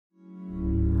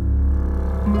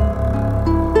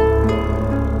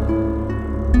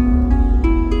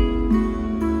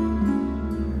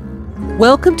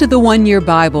Welcome to the One Year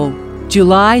Bible,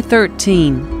 July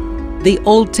 13. The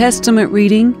Old Testament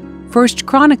reading, 1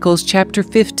 Chronicles chapter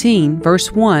 15,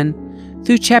 verse 1,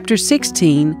 through chapter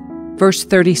 16, verse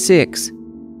 36.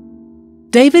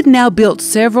 David now built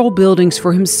several buildings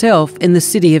for himself in the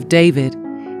city of David.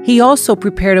 He also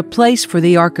prepared a place for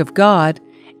the ark of God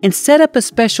and set up a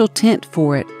special tent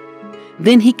for it.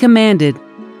 Then he commanded,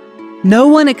 "No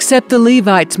one except the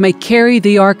Levites may carry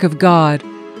the ark of God.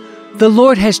 The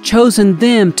Lord has chosen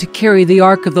them to carry the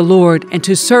ark of the Lord and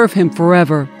to serve him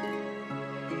forever."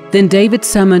 Then David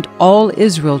summoned all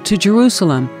Israel to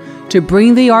Jerusalem to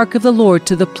bring the ark of the Lord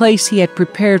to the place he had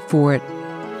prepared for it.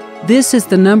 This is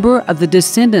the number of the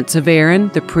descendants of Aaron,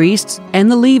 the priests,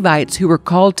 and the Levites who were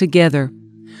called together.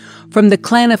 From the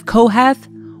clan of Kohath,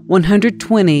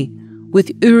 120,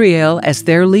 with Uriel as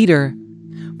their leader.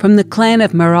 From the clan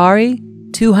of Merari,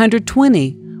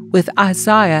 220, with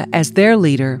Isaiah as their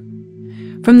leader.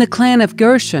 From the clan of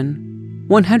Gershon,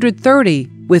 130,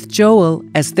 with Joel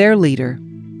as their leader.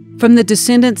 From the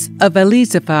descendants of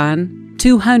Elizaphan,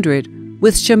 200,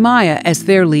 with Shemaiah as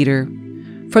their leader.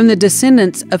 From the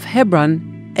descendants of Hebron,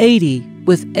 80,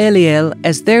 with Eliel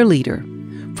as their leader.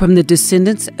 From the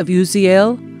descendants of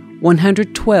Uzziel,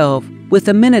 112, with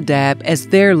Aminadab as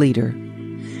their leader.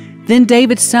 Then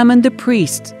David summoned the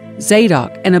priests,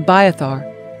 Zadok and Abiathar,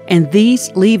 and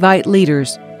these Levite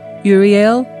leaders,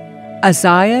 Uriel,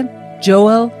 Isaiah,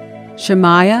 Joel,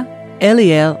 Shemaiah,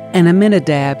 Eliel, and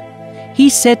Aminadab. He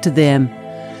said to them,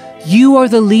 "You are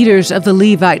the leaders of the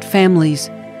Levite families.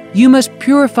 You must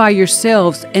purify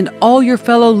yourselves and all your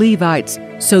fellow Levites,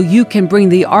 so you can bring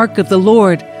the ark of the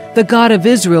Lord, the God of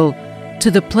Israel, to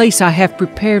the place I have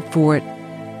prepared for it.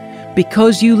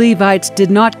 Because you Levites did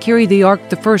not carry the ark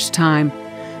the first time,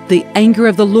 the anger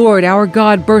of the Lord our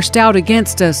God burst out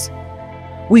against us.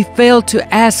 We failed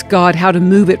to ask God how to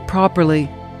move it properly.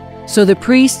 So the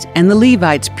priests and the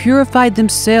Levites purified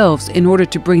themselves in order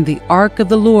to bring the ark of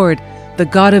the Lord, the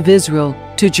God of Israel,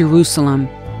 to Jerusalem.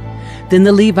 Then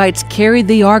the Levites carried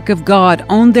the ark of God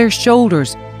on their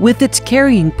shoulders with its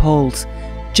carrying poles,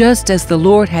 just as the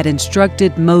Lord had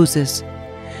instructed Moses.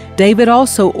 David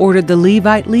also ordered the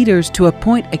Levite leaders to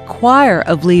appoint a choir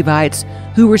of Levites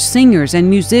who were singers and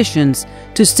musicians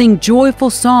to sing joyful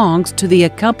songs to the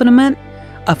accompaniment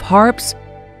of harps,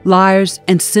 lyres,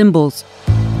 and cymbals.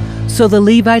 So the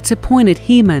Levites appointed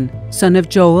Heman, son of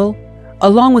Joel,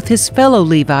 along with his fellow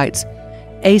Levites,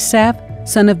 Asaph,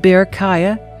 son of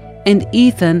Berechiah, and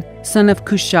Ethan, son of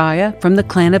Cushiah, from the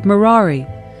clan of Merari.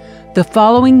 The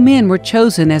following men were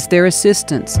chosen as their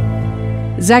assistants: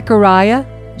 Zechariah,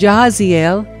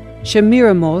 Jahaziel,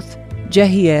 Shemiramoth,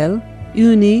 Jehiel,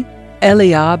 Uni,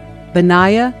 Eliab,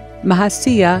 Benaiah,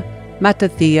 Maaseiah,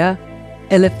 Mattathiah,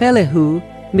 Eliphelehu,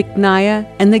 Micniah,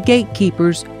 and the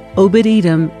gatekeepers,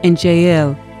 Obed-Edom and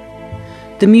Jael.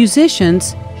 The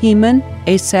musicians, Heman,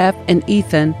 Asaph, and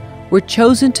Ethan, were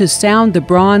chosen to sound the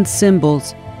bronze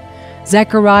cymbals.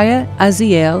 Zechariah,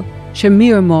 Aziel,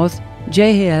 Shemiramoth,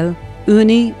 Jehiel,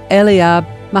 Uni, Eliab,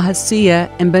 Maaseiah,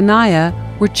 and Benaiah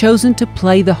were chosen to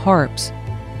play the harps.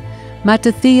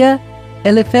 Mattathiah,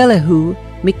 Eliphelehu,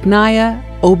 Micniah,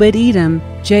 Obed-Edom,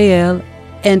 Jael,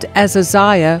 and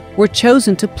Azaziah were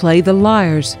chosen to play the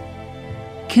lyres.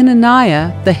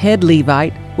 Kenaniah, the head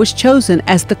Levite, was chosen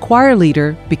as the choir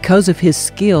leader because of his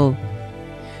skill.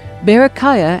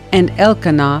 Berechiah and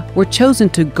Elkanah were chosen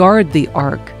to guard the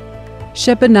ark.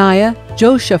 Shebaniah,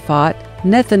 Joshaphat,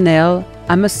 Nethanel,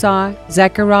 Amasai,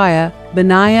 Zechariah,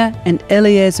 Benaiah, and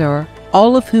Eleazar,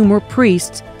 all of whom were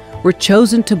priests, were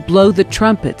chosen to blow the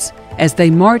trumpets as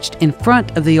they marched in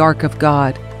front of the ark of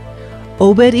God.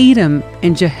 Obed-Edom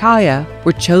and Jehiah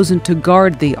were chosen to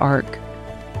guard the ark.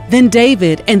 Then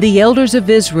David and the elders of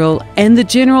Israel and the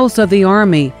generals of the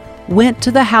army went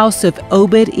to the house of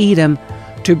Obed-Edom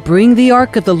to bring the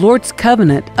ark of the Lord's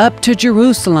covenant up to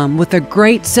Jerusalem with a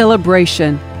great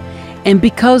celebration. And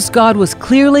because God was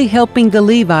clearly helping the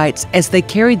Levites as they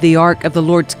carried the ark of the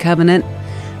Lord's covenant,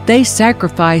 they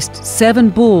sacrificed 7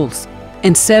 bulls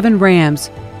and 7 rams.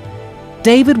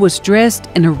 David was dressed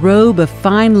in a robe of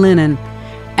fine linen,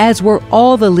 as were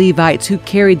all the Levites who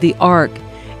carried the ark,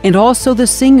 and also the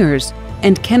singers,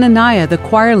 and Kenaniah the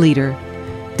choir leader.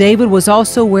 David was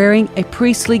also wearing a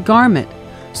priestly garment.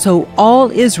 So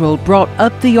all Israel brought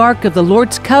up the ark of the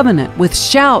Lord's covenant with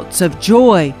shouts of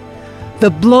joy, the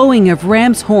blowing of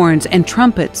ram's horns and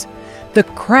trumpets, the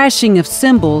crashing of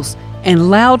cymbals,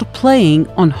 and loud playing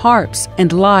on harps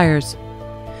and lyres.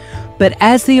 But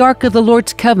as the ark of the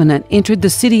Lord's covenant entered the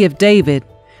city of David,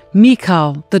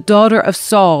 Michal, the daughter of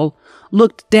Saul,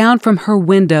 looked down from her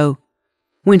window.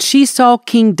 When she saw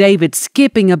King David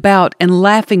skipping about and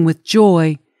laughing with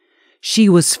joy, she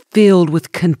was filled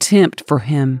with contempt for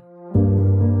him.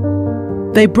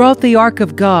 They brought the ark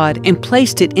of God and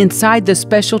placed it inside the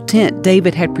special tent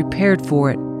David had prepared for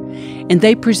it, and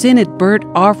they presented burnt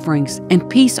offerings and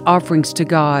peace offerings to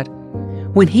God.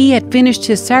 When he had finished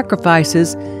his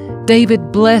sacrifices,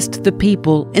 David blessed the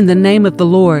people in the name of the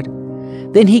Lord.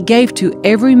 Then he gave to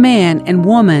every man and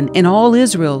woman in all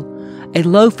Israel a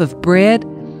loaf of bread,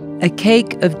 a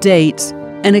cake of dates,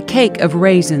 and a cake of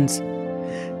raisins.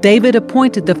 David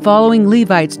appointed the following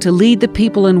Levites to lead the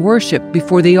people in worship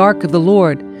before the ark of the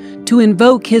Lord, to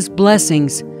invoke his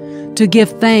blessings, to give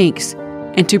thanks,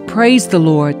 and to praise the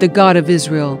Lord, the God of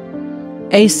Israel.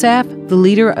 Asaph, the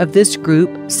leader of this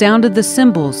group, sounded the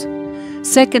cymbals.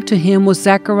 Second to him was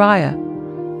Zechariah,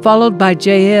 followed by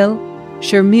Jael,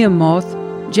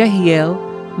 Shemiramoth, Jehiel,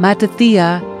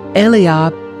 Mattithiah,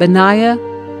 Eliab, Benaiah,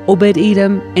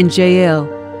 Obed-Edom, and Jael.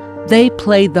 They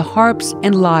played the harps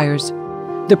and lyres.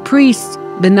 The priests,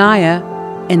 Benaiah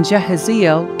and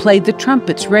Jahaziel, played the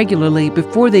trumpets regularly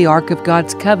before the Ark of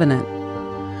God's covenant.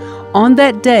 On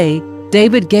that day,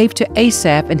 David gave to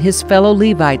Asaph and his fellow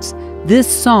Levites this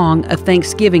song of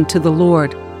thanksgiving to the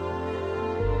Lord.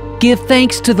 Give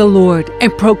thanks to the Lord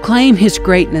and proclaim his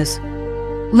greatness.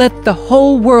 Let the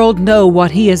whole world know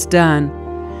what he has done.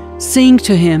 Sing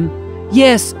to him,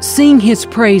 yes, sing his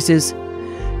praises.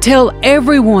 Tell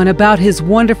everyone about his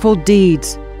wonderful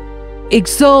deeds.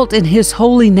 Exult in his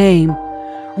holy name.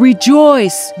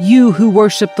 Rejoice, you who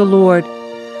worship the Lord.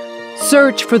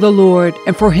 Search for the Lord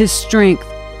and for his strength.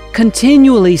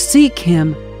 Continually seek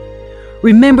him.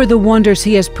 Remember the wonders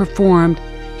he has performed,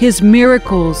 his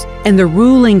miracles, and the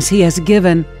rulings he has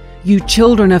given, you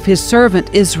children of his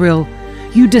servant Israel,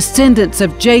 you descendants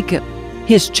of Jacob,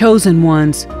 his chosen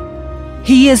ones.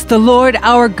 He is the Lord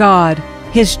our God.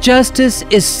 His justice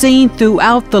is seen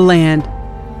throughout the land.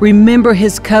 Remember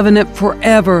his covenant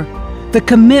forever, the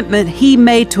commitment he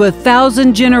made to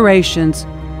 1,000 generations.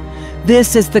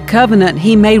 This is the covenant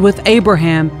he made with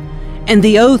Abraham, and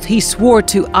the oath he swore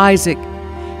to Isaac.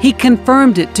 He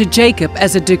confirmed it to Jacob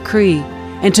as a decree,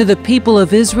 and to the people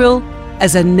of Israel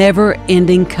as a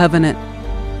never-ending covenant.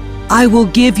 I will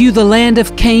give you the land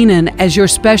of Canaan as your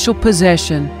special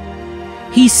possession.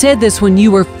 He said this when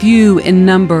you were few in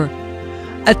number,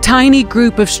 a tiny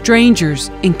group of strangers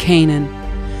in Canaan.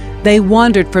 They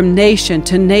wandered from nation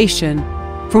to nation,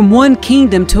 from one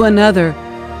kingdom to another.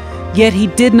 Yet he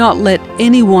did not let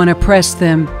anyone oppress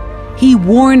them. He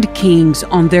warned kings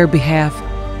on their behalf.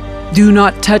 Do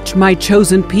not touch my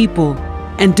chosen people,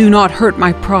 and do not hurt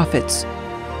my prophets.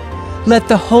 Let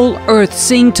the whole earth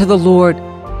sing to the Lord.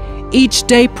 Each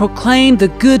day proclaim the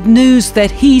good news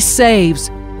that he saves.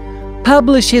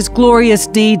 Publish his glorious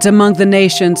deeds among the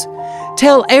nations.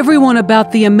 Tell everyone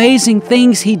about the amazing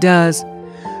things he does.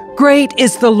 Great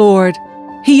is the Lord.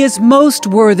 He is most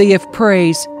worthy of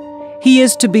praise. He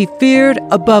is to be feared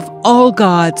above all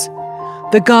gods.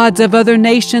 The gods of other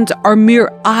nations are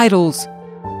mere idols,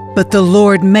 but the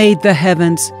Lord made the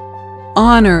heavens.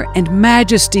 Honor and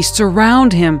majesty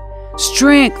surround him.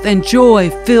 Strength and joy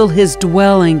fill his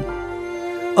dwelling.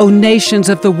 O nations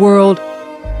of the world,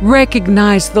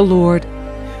 recognize the Lord.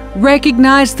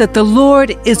 Recognize that the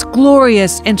Lord is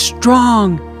glorious and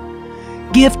strong.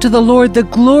 Give to the Lord the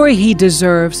glory he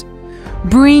deserves.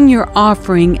 Bring your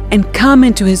offering and come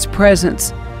into his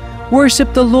presence.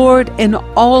 Worship the Lord in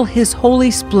all his holy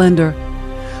splendor.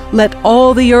 Let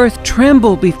all the earth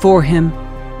tremble before him.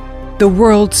 The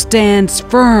world stands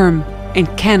firm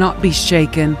and cannot be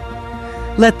shaken.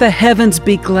 Let the heavens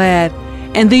be glad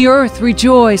and the earth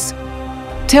rejoice.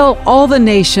 Tell all the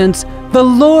nations, the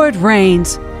Lord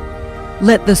reigns.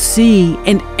 Let the sea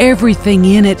and everything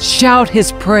in it shout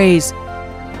his praise.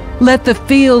 Let the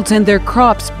fields and their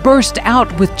crops burst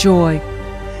out with joy.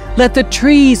 Let the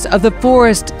trees of the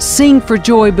forest sing for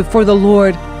joy before the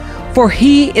Lord, for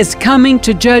he is coming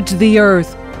to judge the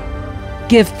earth.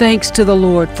 Give thanks to the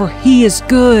Lord, for he is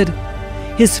good.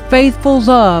 His faithful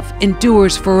love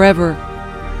endures forever.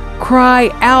 Cry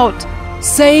out,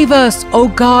 save us, O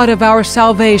God of our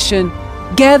salvation.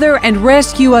 Gather and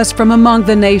rescue us from among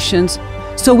the nations,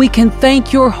 so we can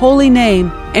thank your holy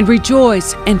name and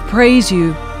rejoice and praise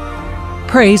you.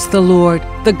 Praise the Lord,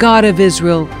 the God of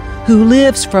Israel, who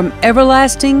lives from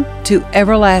everlasting to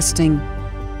everlasting.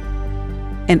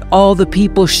 And all the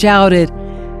people shouted,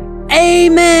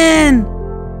 Amen,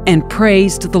 and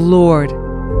praised the Lord.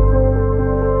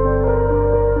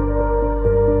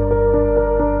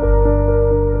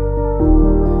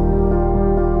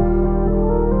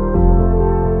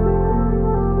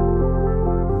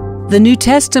 The New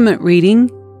Testament reading,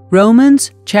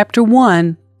 Romans chapter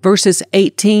 1, verses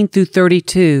 18 through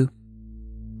 32.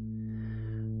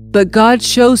 But God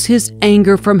shows His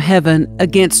anger from heaven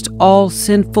against all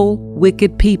sinful,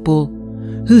 wicked people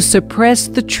who suppress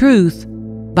the truth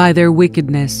by their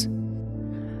wickedness.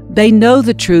 They know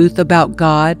the truth about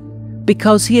God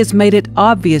because He has made it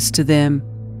obvious to them.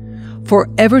 For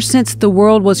ever since the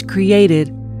world was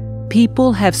created,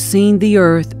 people have seen the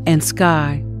earth and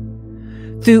sky.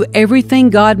 Through everything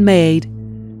God made,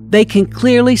 they can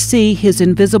clearly see His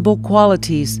invisible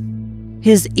qualities,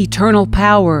 His eternal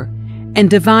power, and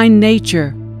divine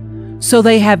nature, so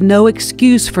they have no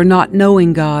excuse for not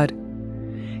knowing God.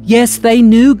 Yes, they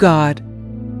knew God,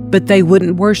 but they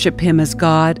wouldn't worship Him as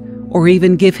God or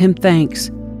even give Him thanks.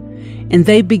 And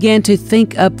they began to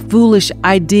think up foolish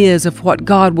ideas of what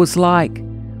God was like.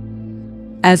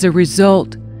 As a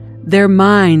result, their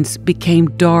minds became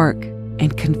dark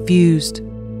and confused.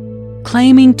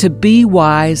 Claiming to be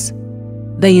wise,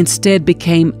 they instead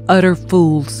became utter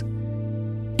fools.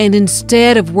 And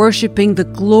instead of worshiping the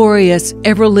glorious,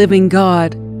 ever-living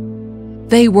God,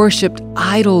 they worshiped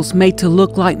idols made to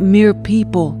look like mere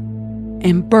people,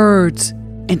 and birds,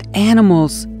 and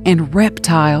animals, and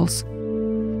reptiles.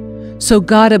 So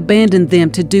God abandoned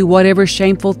them to do whatever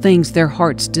shameful things their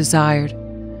hearts desired.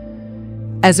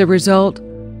 As a result,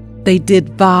 they did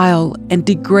vile and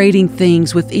degrading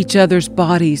things with each other's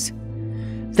bodies.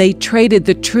 They traded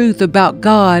the truth about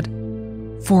God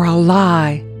for a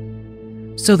lie.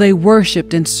 So they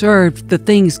worshiped and served the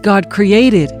things God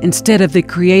created instead of the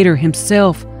Creator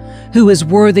Himself, who is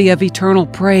worthy of eternal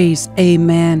praise.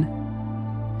 Amen.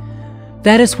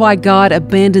 That is why God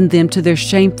abandoned them to their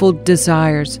shameful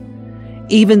desires.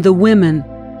 Even the women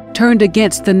turned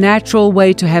against the natural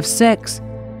way to have sex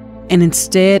and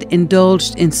instead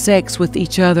indulged in sex with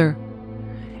each other.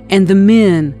 And the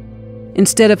men,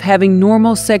 instead of having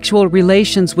normal sexual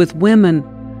relations with women,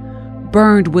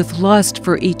 burned with lust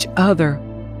for each other.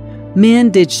 Men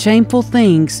did shameful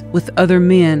things with other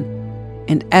men,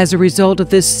 and as a result of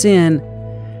this sin,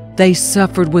 they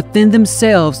suffered within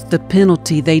themselves the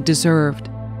penalty they deserved.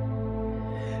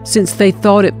 Since they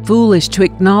thought it foolish to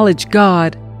acknowledge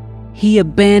God, He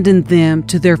abandoned them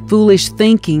to their foolish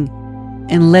thinking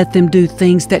and let them do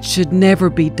things that should never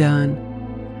be done.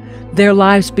 Their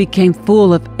lives became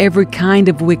full of every kind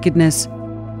of wickedness,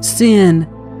 sin,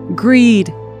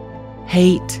 greed,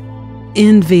 hate,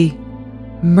 envy,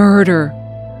 murder,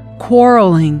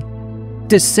 quarreling,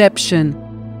 deception,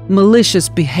 malicious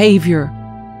behavior,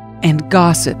 and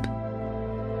gossip.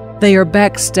 They are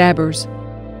backstabbers,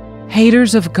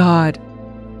 haters of God,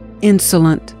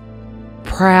 insolent,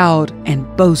 proud, and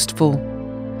boastful.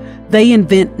 They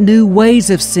invent new ways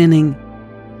of sinning,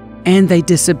 and they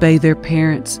disobey their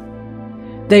parents.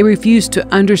 They refuse to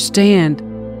understand,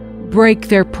 break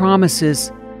their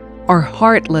promises, are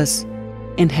heartless,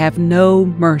 and have no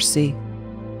mercy.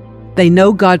 They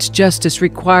know God's justice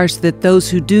requires that those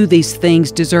who do these things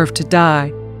deserve to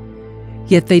die,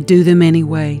 yet they do them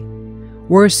anyway.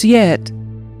 Worse yet,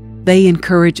 they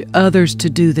encourage others to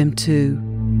do them too.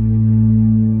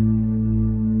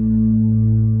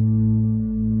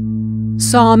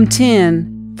 Psalm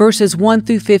 10, verses 1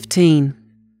 through 15.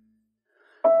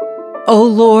 O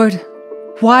Lord,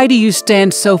 why do you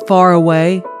stand so far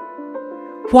away?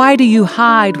 Why do you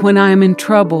hide when I am in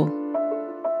trouble?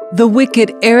 The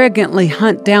wicked arrogantly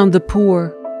hunt down the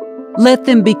poor. Let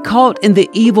them be caught in the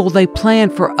evil they plan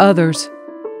for others.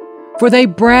 For they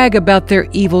brag about their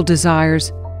evil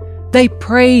desires. They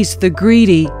praise the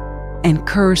greedy and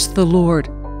curse the Lord.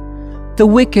 The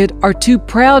wicked are too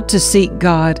proud to seek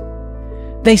God.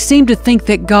 They seem to think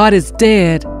that God is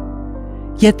dead,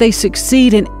 yet they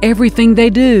succeed in everything they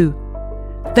do.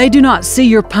 They do not see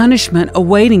your punishment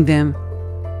awaiting them.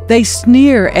 They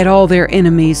sneer at all their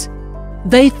enemies.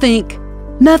 They think,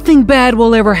 nothing bad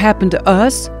will ever happen to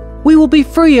us. We will be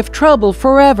free of trouble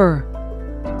forever.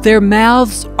 Their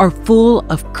mouths are full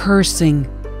of cursing,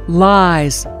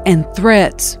 lies, and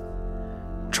threats.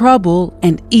 Trouble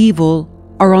and evil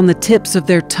are on the tips of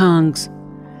their tongues.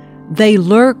 They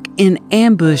lurk in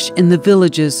ambush in the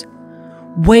villages,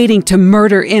 waiting to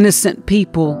murder innocent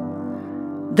people.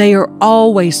 They are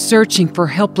always searching for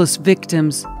helpless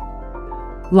victims.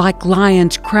 Like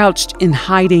lions crouched in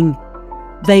hiding,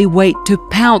 they wait to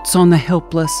pounce on the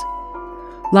helpless.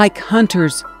 Like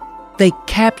hunters, they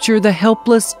capture the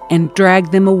helpless and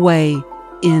drag them away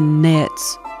in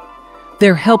nets.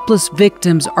 Their helpless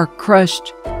victims are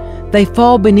crushed. They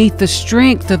fall beneath the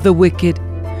strength of the wicked.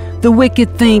 The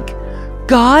wicked think,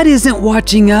 God isn't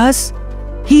watching us.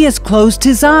 He has closed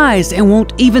His eyes and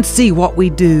won't even see what we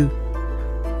do.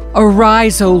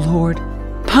 Arise, O Lord.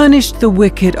 Punish the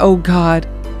wicked, O God.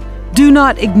 Do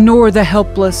not ignore the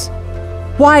helpless.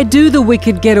 Why do the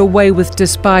wicked get away with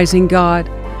despising God?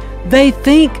 They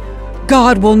think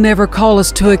God will never call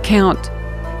us to account.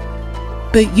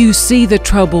 But you see the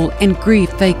trouble and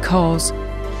grief they cause.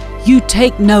 You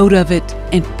take note of it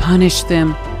and punish them.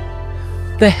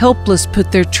 The helpless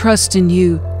put their trust in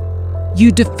you.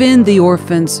 You defend the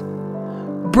orphans.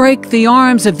 Break the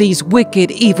arms of these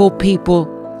wicked, evil people.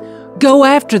 Go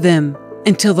after them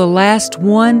until the last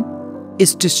one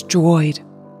is destroyed.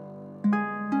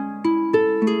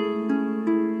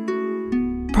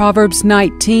 Proverbs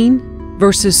 19,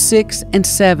 verses 6 and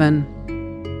 7.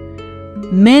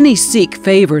 Many seek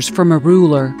favors from a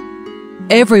ruler.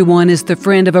 Everyone is the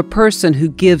friend of a person who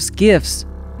gives gifts.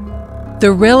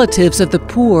 The relatives of the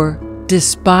poor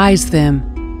despise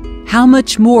them. How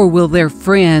much more will their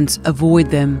friends avoid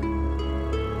them?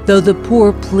 Though the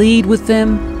poor plead with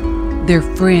them, their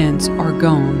friends are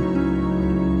gone.